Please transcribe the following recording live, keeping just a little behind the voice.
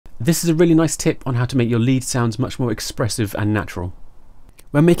This is a really nice tip on how to make your lead sounds much more expressive and natural.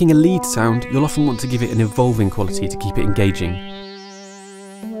 When making a lead sound, you'll often want to give it an evolving quality to keep it engaging.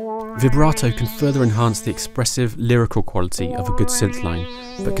 Vibrato can further enhance the expressive, lyrical quality of a good synth line,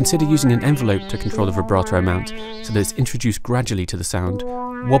 but consider using an envelope to control the vibrato amount so that it's introduced gradually to the sound,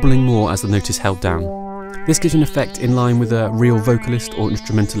 wobbling more as the note is held down. This gives an effect in line with a real vocalist or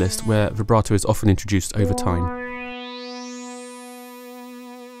instrumentalist where vibrato is often introduced over time.